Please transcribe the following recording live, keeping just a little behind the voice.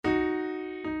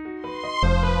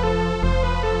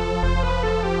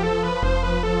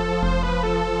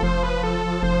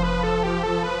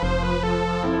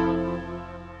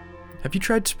Have you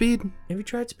tried speed? Have you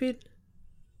tried speed?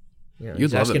 You'd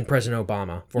he's love asking it. President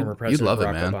Obama, former President You'd love Barack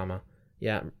it, man. Obama.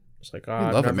 Yeah. It's like, oh,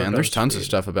 I love it, man. There's tons of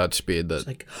stuff about speed that... It's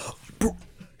like, bro,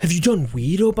 have you done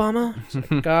weed, Obama? It's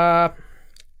like, a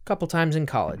couple times in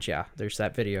college, yeah. There's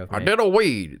that video of me. I did a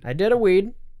weed. I did a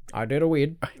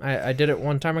weed. I did it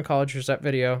one time in college. There's that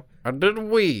video. I did a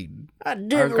weed. I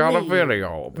got a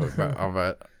video of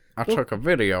it. I took a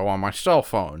video on my cell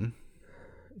phone.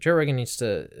 Joe Rogan needs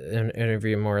to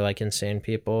interview more like insane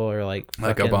people or like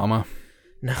Obama.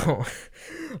 No,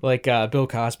 like Bill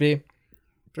Cosby.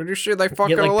 Did you see they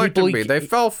fucking elected me? They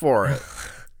fell for it.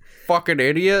 Fucking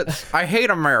idiots. I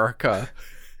hate America.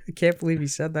 I can't believe he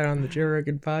said that on the Joe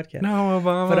Rogan podcast. No,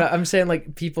 Obama. But I'm saying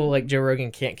like people like Joe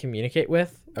Rogan can't communicate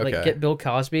with. Okay. Like get Bill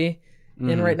Cosby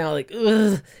in right now, like,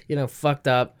 ugh, fucked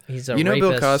up. He's a rapist.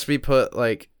 Bill Cosby put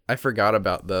like, I forgot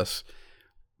about this,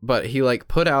 but he like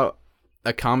put out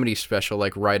a comedy special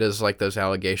like right as like those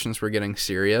allegations were getting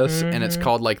serious, and it's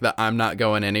called like the I'm Not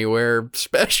Going Anywhere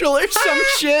special or some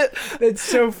shit. It's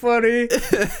so funny.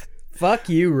 Fuck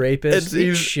you, rapist.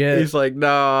 He's like, no,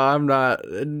 I'm not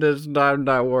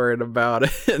worried about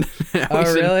it. Now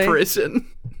he's in prison.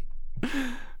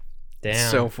 Damn.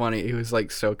 It's so funny. He was like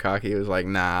so cocky. He was like,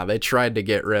 nah, they tried to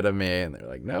get rid of me, and they're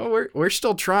like, no, we're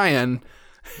still trying.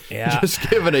 Yeah. Just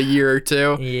give it a year or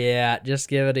two. Yeah, just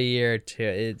give it a year or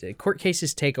two. Court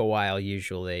cases take a while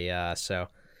usually, so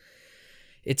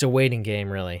it's a waiting game,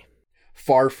 really.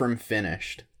 Far from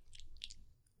finished.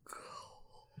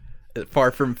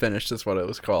 Far from finished is what it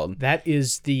was called.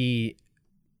 That's the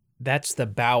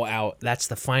bow out. That's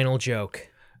the final joke.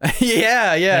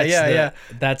 yeah.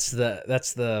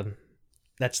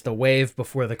 That's the wave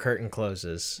before the curtain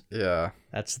closes. Yeah.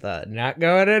 That's the not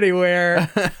going anywhere.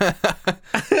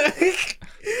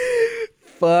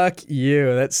 Fuck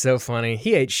you. That's so funny.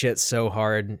 He ate shit so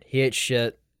hard. He ate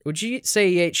shit. Would you say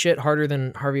he ate shit harder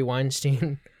than Harvey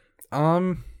Weinstein?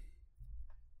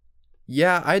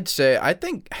 Yeah, I'd say. I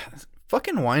think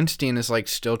fucking Weinstein is like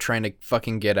still trying to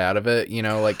fucking get out of it,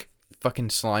 like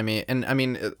fucking slimy. And I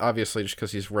mean, obviously just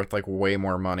because he's worth like way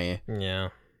more money. Yeah.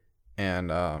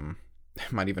 And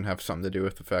it might even have something to do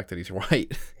with the fact that he's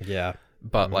white. Yeah.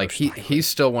 But like he's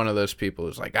still one of those people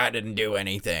who's like, I didn't do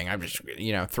anything. I'm just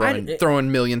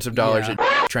throwing millions of dollars at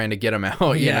trying to get him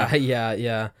out.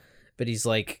 Yeah. But he's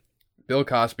like, Bill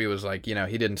Cosby was like, he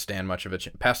didn't stand much of a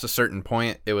past a certain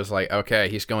point. It was like, okay,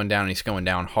 he's going down and he's going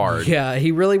down hard. Yeah,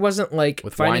 he really wasn't like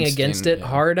with fighting Weinstein, against it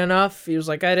hard enough. He was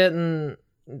like, I don't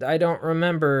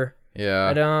remember. Yeah.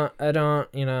 I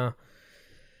don't,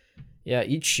 Yeah,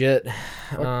 eat shit.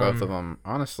 Fuck both of them.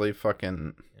 Honestly,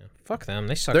 fucking... Yeah, fuck them.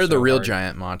 They suck. They're the real hard.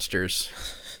 giant monsters.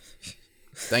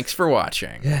 Thanks for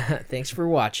watching. Thanks for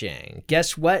watching.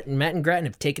 Guess what? Matt and Gratton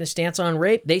have taken a stance on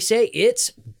rape. They say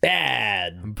it's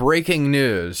bad. Breaking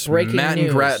news. Matt and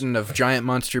Gratton of Giant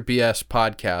Monster BS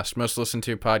podcast, most listened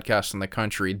to podcast in the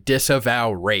country,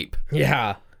 disavow rape.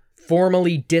 Yeah.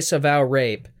 Formally disavow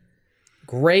rape.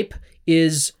 Grape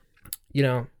is,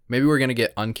 Maybe we're going to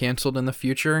get uncanceled in the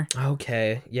future.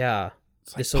 Okay, yeah.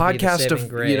 This will podcast be the saving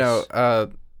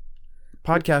grace.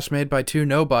 Podcast made by two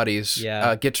nobodies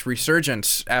gets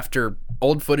resurgence after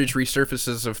old footage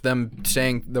resurfaces of them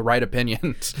saying the right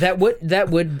opinions. That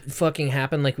would fucking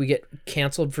happen. Like we get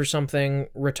canceled for something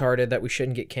retarded that we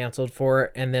shouldn't get canceled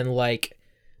for, and then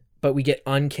but we get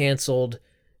uncanceled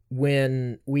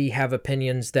when we have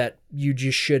opinions that you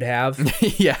just should have.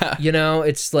 Yeah.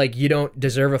 It's like you don't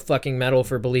deserve a fucking medal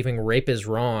for believing rape is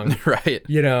wrong. Right.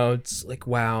 It's like,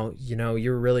 wow,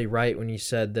 you're really right when you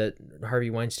said that Harvey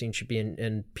Weinstein should be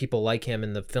and people like him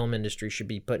in the film industry should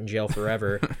be put in jail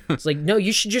forever. It's like, no,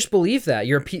 you should just believe that.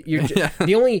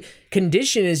 The only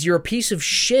condition is you're a piece of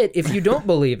shit if you don't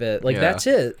believe it. Like, that's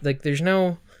it. Like, there's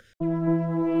no...